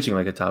pitching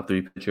like a top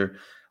three pitcher.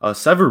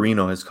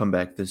 Severino has come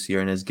back this year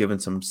and has given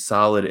some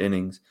solid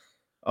innings.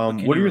 But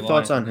can What are you your rely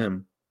thoughts on on that?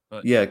 him?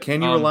 But Yeah,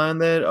 can you um rely on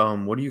that?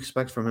 What do you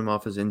expect from him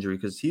off his injury?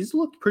 Because he's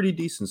looked pretty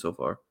decent so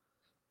far.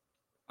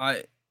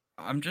 I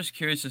I'm just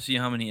curious to see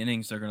how many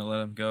innings they're gonna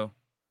let him go,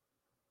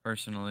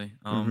 personally.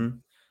 Hmm.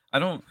 I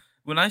don't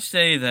when I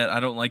say that I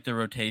don't like the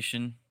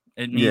rotation,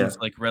 it Yeah, means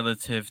like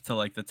relative to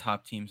like the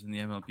top teams in the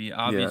MLB. yeah,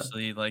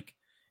 Obviously, like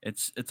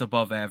it's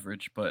above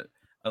average, but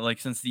like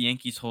since the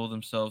Yankees hold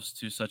themselves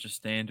to such a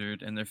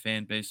standard and their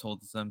fan base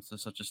holds them to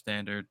such a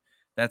standard,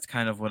 that's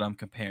kind of what I'm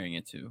comparing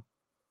it to.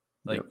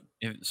 Like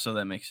yep. if so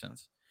that makes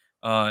sense.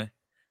 Uh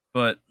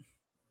but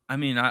I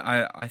mean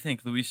I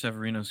think Luis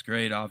Severino's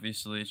great,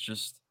 obviously. It's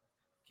just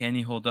can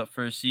he hold up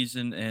for a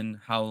season and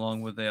how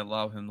long would they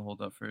allow him to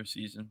hold up for a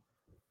season?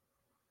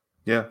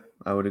 Yeah,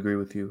 I would agree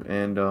with you.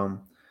 And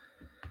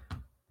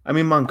I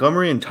mean,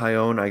 Montgomery and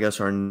Tyone, I guess,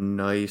 are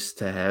nice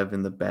to have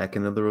in the back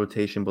end of the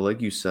rotation, but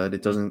like you said,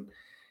 Mhm.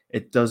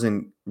 it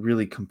doesn't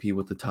really compete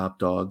with the top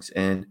dogs.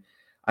 And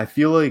I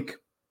feel like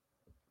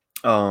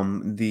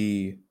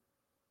the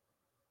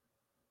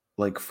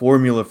like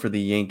formula for the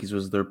Yankees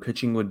was their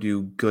pitching would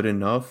do good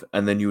enough,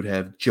 and then you'd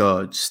have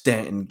Judge,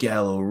 Stanton,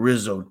 Gallo,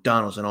 Rizzo,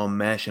 Donaldson all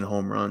mashing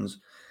home runs.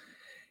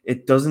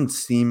 It doesn't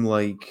seem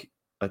like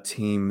a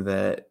team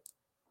that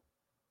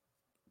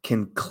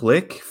can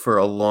click for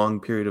a long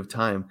period of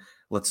time.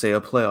 Let's say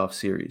a playoff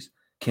series.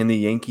 Can the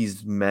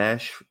Yankees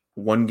mash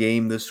one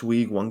game this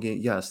week? One game?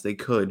 Yes, they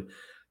could.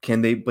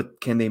 Can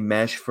they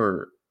mash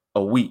for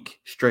a week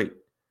straight?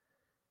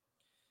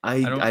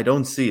 I don't I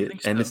don't see it.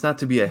 think And so. it's not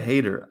to be a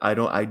hater. I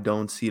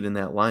don't see it in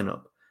that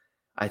lineup.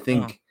 I Oh,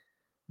 think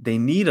they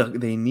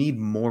need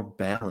more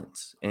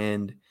balance.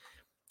 And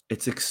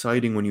it's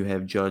exciting when you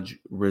have Judge,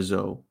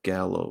 Rizzo,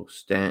 Gallo,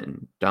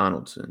 Stanton,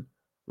 Donaldson.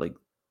 Like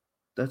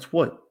that's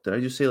what? Did I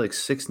just say like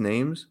 6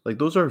 names? Like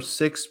those are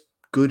 6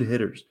 good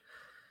hitters.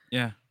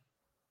 yeah.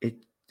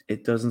 It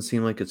it doesn't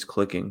seem like it's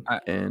clicking I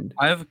and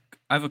I have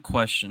I have a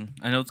question.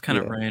 I know it's kind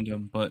of yeah.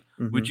 random, but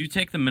would Mhm. you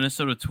take the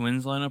Minnesota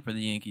Twins lineup or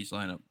the Yankees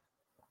lineup?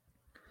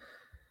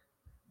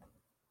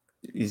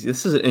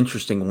 This is an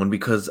interesting one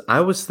because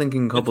I was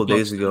thinking a With the couple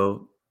days Bucks too,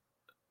 ago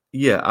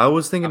yeah, I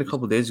was thinking a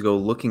couple obviously. days ago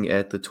looking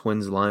at the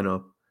Twins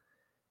lineup,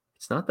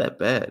 it's not that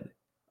bad.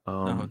 No,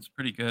 Um, it's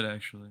pretty good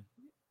actually.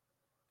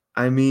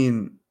 I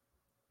mean,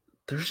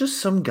 there's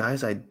just some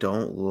guys I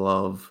don't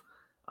love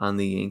on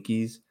the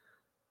Yankees.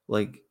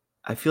 Like,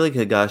 I feel like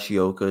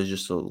Higashioka is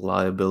just a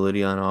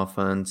liability on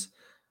offense.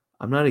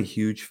 I'm not a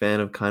huge fan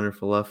of Kiner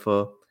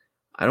Falefa.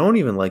 I don't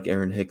even like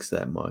Aaron Hicks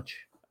that much.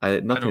 I I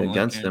nothing don't like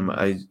against him.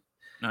 Aaron Hicks.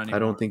 Not I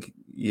don't anymore. think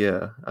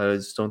yeah, I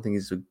just don't think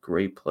he's a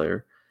great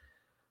player.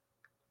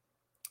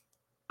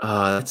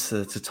 That's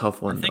a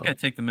tough I one think I though.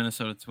 take the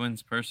Minnesota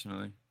Twins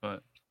personally,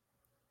 but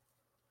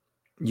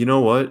You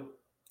know what?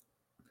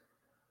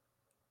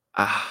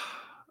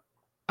 Ah,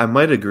 I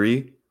might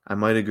agree. I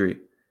might agree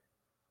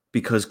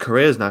because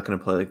Correa is not going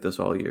to play like this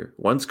all year.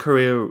 Once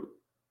Correa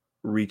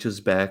reaches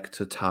back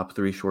to top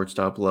three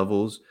shortstop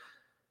levels,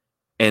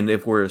 and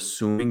if we're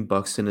assuming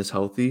Buxton is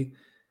healthy,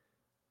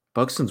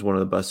 Buxton's one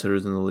of the best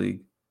hitters in the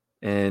league,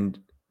 and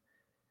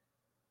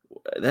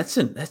that's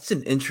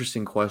an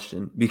interesting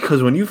question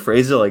because when you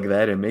phrase it like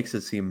that, it makes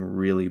it seem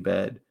really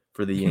bad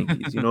for the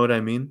Yankees. You know what I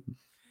mean?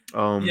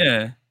 Um,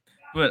 yeah.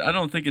 But I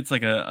don't think it's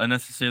like a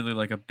necessarily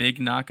like a big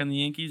knock on the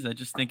Yankees. I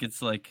just think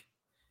it's like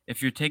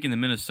if you're taking the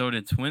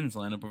Minnesota Twins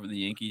lineup over the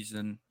Yankees,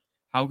 then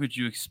how could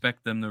you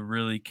expect them to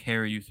really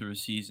carry you through a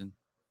season?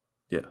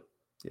 yeah,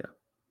 yeah.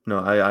 No,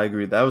 I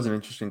agree. That was an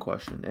interesting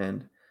question,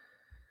 and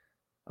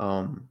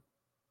um,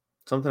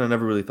 something I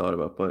never really thought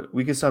about. But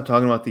we can stop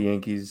talking about the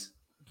Yankees.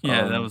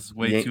 Yeah, that was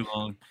way Yan- too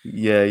long.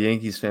 yeah,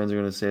 Yankees fans are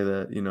gonna say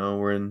that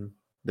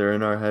they're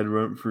in our head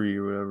rent free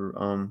or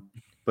whatever.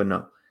 But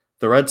no,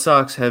 the Red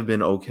Sox have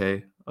been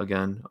okay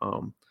again.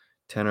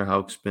 Tanner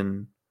Houck's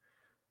been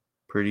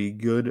pretty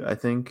good, I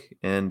think,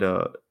 and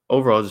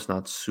overall just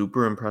not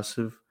super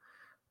impressive.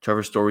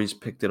 Trevor Story's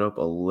picked it up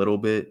a little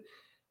bit,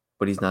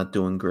 but he's not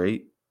doing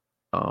great.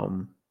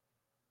 Um,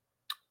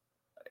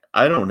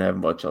 I don't have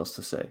much else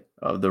to say.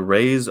 The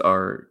Rays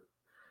are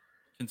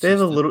they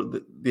have a Consistent. little,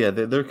 yeah,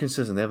 they're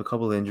consistent. They have a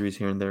couple of injuries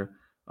here and there.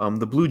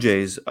 The Blue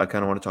Jays, I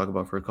kind of want to talk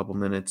about for a couple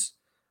minutes.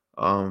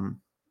 Um,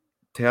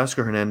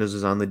 Teoscar Hernandez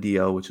is on the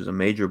DL, which is a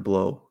major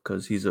blow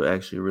because he's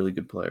actually a really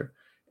good player.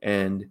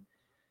 And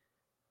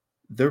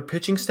their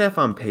pitching staff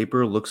on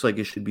paper looks like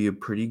it should be a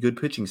pretty good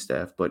pitching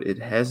staff, but it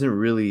hasn't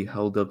really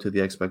held up to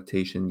the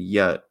expectation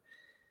yet.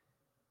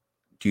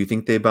 Do you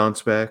think they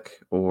bounce back,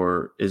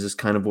 or is this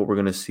kind of what we're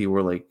going to see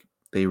where like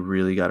they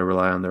really got to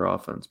rely on their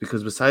offense?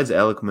 Because besides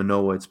Alek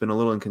Manoah, it's been a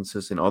little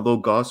inconsistent.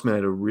 Although Gossman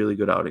had a really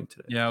good outing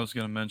today. Yeah, I was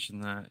gonna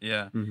mention that.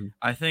 Yeah, Mm-hmm.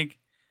 I think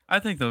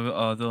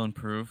they'll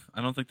improve.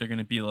 I don't think they're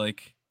gonna be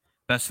like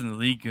best in the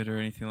league good or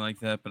anything like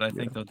that, but I Yeah,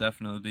 think they'll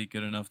definitely be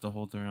good enough to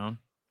hold their own.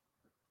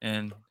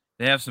 And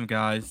they have some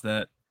guys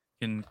that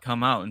can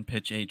come out and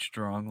pitch eight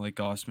strong, like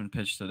Gossman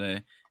pitched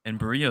today, and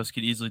Barrios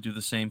could easily do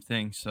the same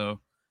thing.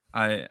 So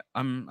I'm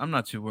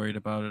not too worried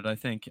about it. I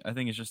think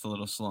it's just a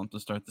little slump to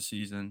start the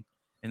season,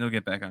 and they'll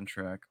get back on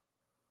track.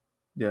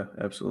 yeah,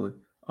 absolutely.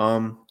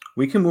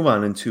 We can move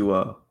on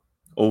into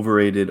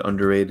overrated,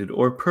 underrated,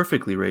 or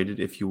perfectly rated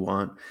if you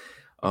want.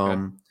 Okay.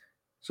 Um,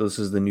 so this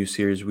is the new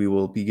series. We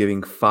will be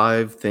giving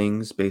 5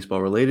 things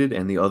baseball related,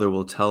 and the other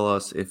will tell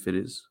us if it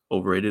is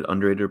overrated,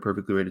 underrated, or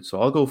perfectly rated. So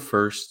I'll go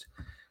first.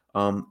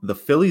 The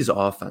Phillies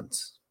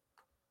offense.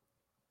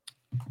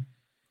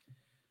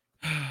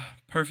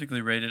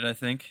 Perfectly rated, I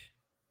think.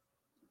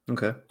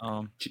 Okay.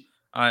 Um,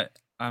 I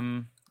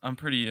I'm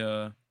pretty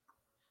I'm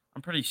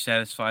pretty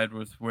satisfied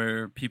with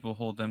where people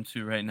hold them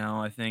to right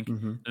now. I think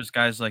Mm-hmm. there's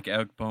guys like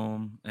Eric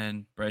Bohm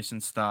and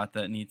Bryson Stott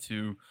that need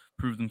to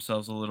prove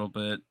themselves a little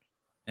bit,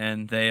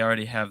 and they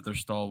already have their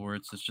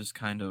stalwarts. It's just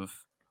kind of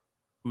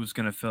who's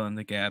going to fill in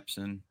the gaps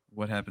and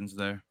what happens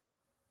there.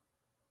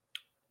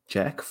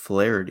 Jack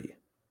Flaherty.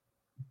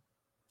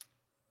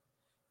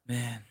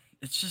 Man,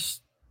 it's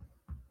just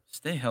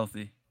stay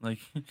healthy. Like,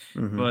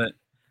 Mm-hmm. but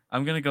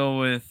I'm gonna go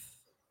with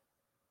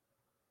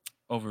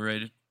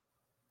overrated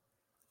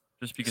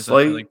just because I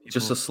feel like Slight,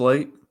 just a people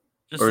slight,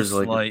 just or a is it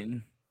like, slight.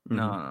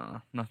 mm-hmm.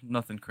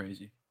 Nothing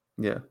crazy.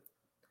 Yeah,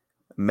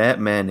 Matt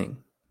Manning.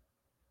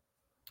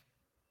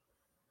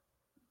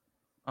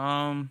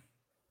 Um,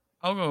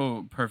 I'll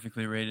go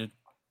perfectly rated.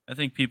 I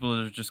think people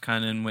are just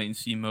kind of in wait and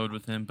see mode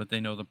with him, but they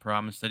know the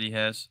promise that he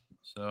has.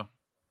 So,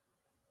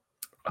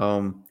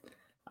 Um,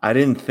 I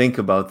didn't think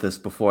about this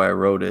before I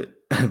wrote it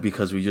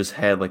because we just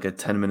had like a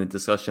 10-minute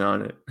discussion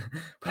on it.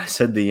 But I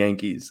said the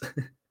Yankees.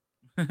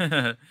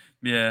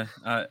 yeah,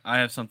 I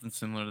have something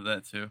similar to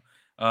that too.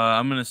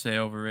 I'm gonna say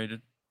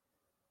overrated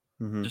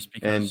just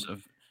because And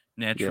of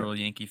yeah, natural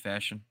Yankee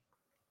fashion.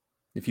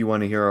 if you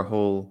want to hear our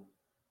whole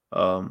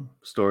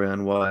story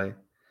on why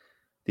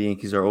the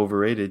Yankees are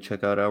overrated,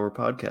 check out our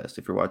podcast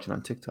if you're watching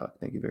on TikTok.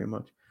 Thank you very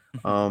much.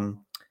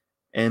 Um,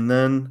 and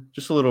then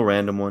just a little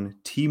random one,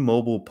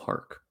 T-Mobile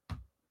Park.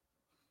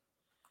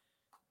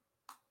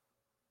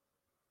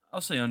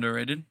 I'll say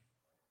underrated.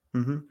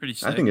 hmm Pretty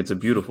I think sick. it's a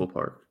beautiful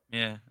park.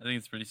 Yeah, I think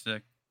it's pretty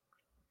sick.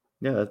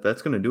 Yeah,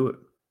 that's going to do it.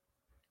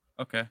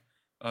 Okay.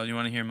 You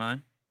want to hear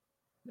mine?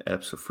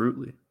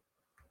 Absolutely.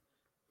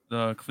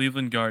 The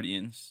Cleveland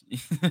Guardians.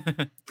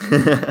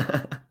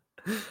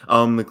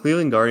 The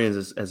Cleveland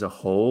Guardians as a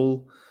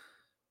whole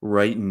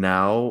right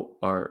now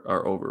are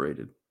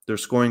overrated. They're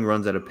scoring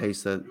runs at a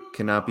pace that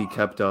cannot be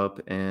kept up,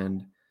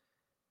 and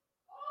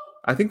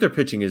I think their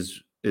pitching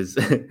is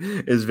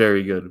is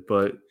very good.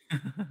 But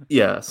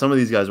yeah, some of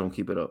these guys won't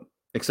keep it up,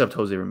 except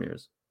Jose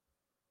Ramirez.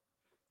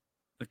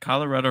 The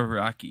Colorado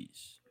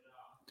Rockies.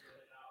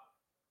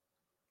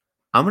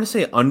 I'm gonna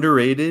say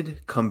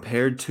underrated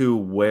compared to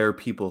where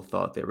people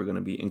thought they were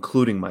gonna be,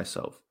 including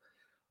myself.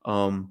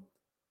 Um,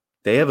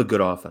 they have a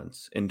good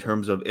offense in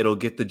terms of it'll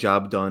get the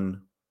job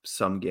done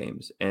some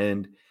games.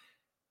 And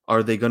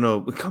are they going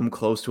to come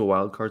close to a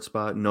wild card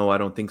spot? No, I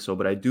don't think so.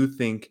 But I do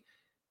think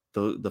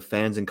the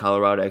fans in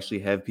Colorado actually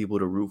have people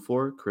to root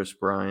for, Chris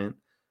Bryant,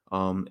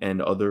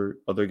 and other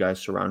guys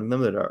surrounding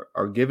them that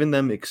are giving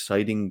them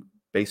exciting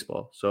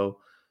baseball. So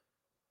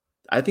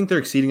I think they're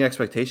exceeding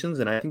expectations,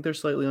 and I think they're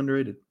slightly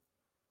underrated.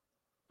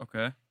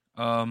 Okay.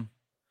 Um,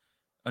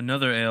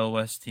 Another AL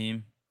West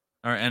team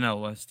or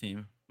NL West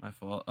team. My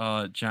fault.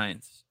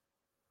 Giants.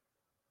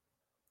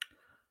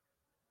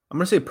 I'm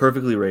going to say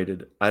perfectly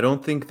rated. I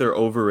don't think they're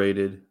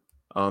overrated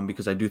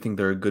because I do think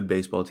they're a good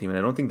baseball team. And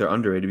I don't think they're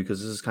underrated because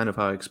this is kind of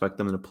how I expect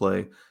them to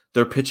play.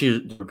 Their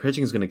pitching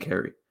is going to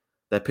carry.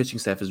 That pitching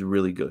staff is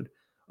really good.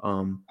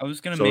 I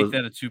was gonna make So,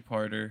 that a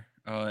two-parter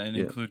and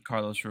yeah, include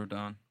Carlos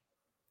Rodon.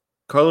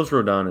 Carlos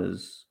Rodon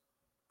is,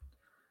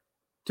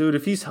 dude,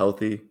 if he's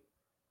healthy,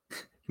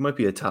 he might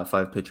be a top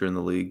 5 pitcher in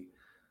the league.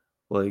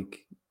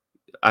 Like,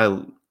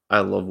 I I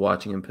love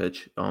watching him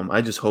pitch.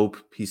 I just hope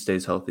he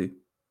stays healthy.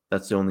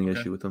 That's the only Okay.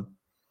 issue with him.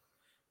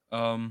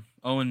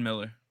 Owen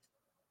Miller.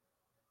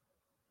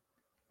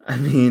 I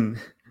mean,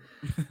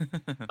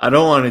 I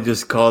don't want to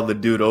just call the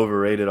dude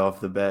overrated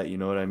off the bat, you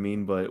know what I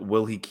mean? But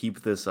will he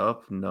keep this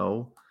up?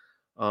 No.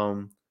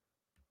 Um,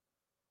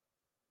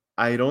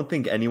 I don't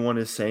think anyone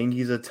is saying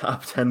he's a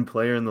top 10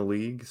 player in the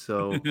league.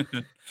 So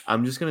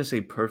I'm just going to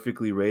say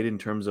perfectly rated in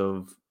terms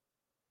of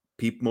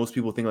most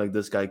people think like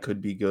this guy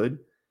could be good,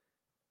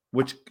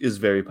 which is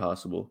very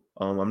possible.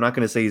 I'm not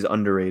going to say he's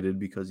underrated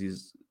because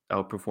he's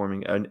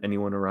outperforming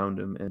anyone around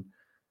him. And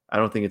I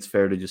don't think it's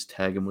fair to just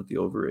tag him with the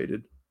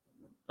overrated.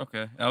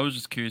 Okay, I was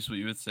just curious what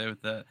you would say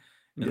with that.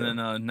 And Yeah.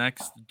 then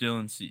next,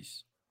 Dylan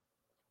Cease.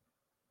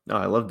 No,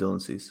 I love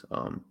Dylan Cease.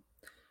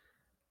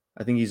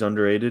 I think he's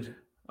underrated.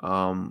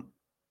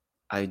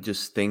 I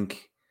just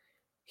think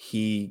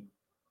he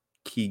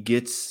he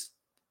gets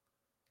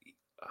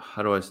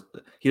how do I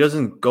he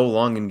doesn't go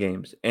long in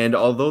games. And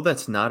although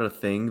that's not a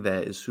thing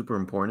that is super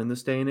important in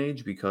this day and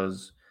age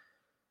because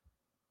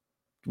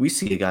we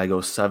see a guy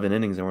go 7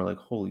 innings and we're like,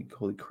 holy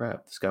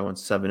crap, this guy went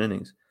 7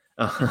 innings.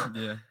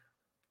 Yeah.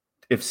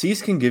 If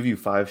Cease can give you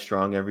 5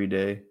 strong every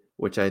day,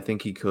 which I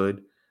think he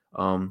could,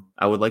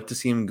 I would like to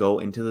see him go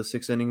into the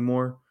 6th inning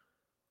more.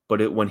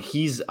 But when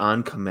he's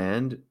on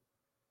command,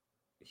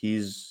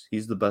 he's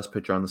the best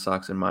pitcher on the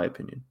Sox in my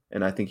opinion,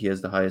 and I think he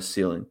has the highest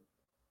ceiling.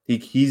 He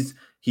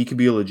could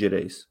be a legit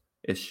ace.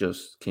 It's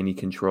just can he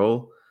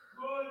control?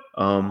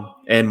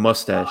 And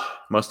mustache.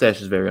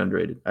 Mustache is very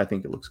underrated. I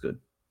think it looks good.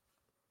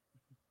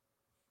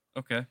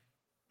 Okay.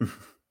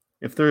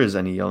 If there is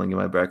any yelling in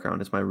my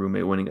background, it's my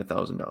roommate winning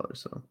 $1,000.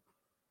 So,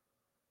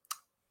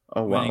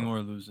 oh Winning wow,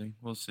 or losing,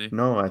 we'll see.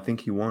 no, I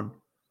think he won.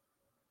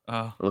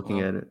 Looking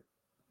Well, at it,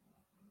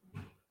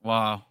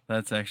 wow,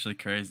 that's actually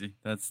crazy.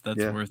 That's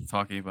yeah, worth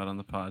talking about on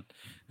the pod.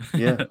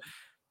 yeah,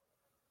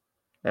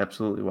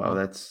 absolutely. Wow, Well,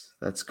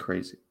 that's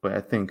crazy. But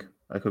I think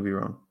I could be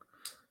wrong.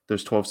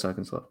 There's 12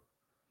 seconds left.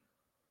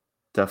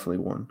 Definitely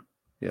won.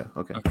 Yeah.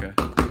 Okay. okay,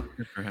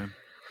 good for him.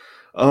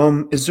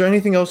 Is there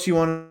anything else you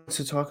wanted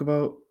to talk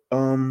about?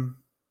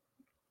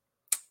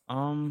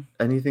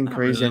 Anything Not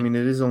crazy? I really.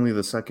 mean, it is only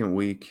the second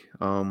week.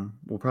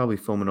 We'll probably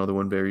film another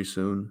one very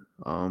soon.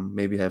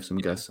 Maybe have some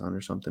Yeah. guests on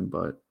or something.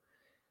 But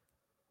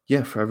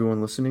yeah, for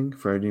everyone listening,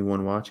 for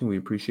anyone watching, we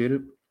appreciate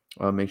it.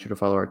 Make sure to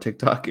follow our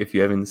TikTok if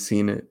you haven't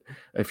seen it.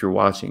 If you're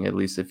watching, at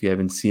least if you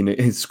haven't seen it,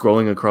 it's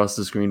scrolling across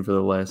the screen for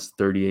the last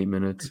 38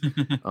 minutes.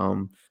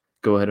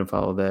 Go ahead and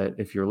follow that.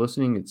 If you're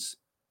listening, it's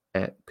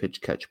at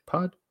Pitch Catch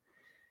Pod.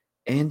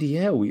 And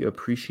yeah, we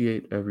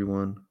appreciate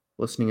everyone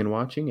listening and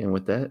watching. And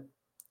with that,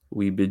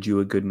 we bid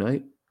you a good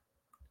night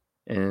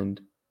and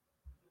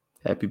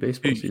happy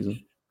baseball Peace.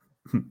 season.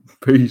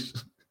 Peace.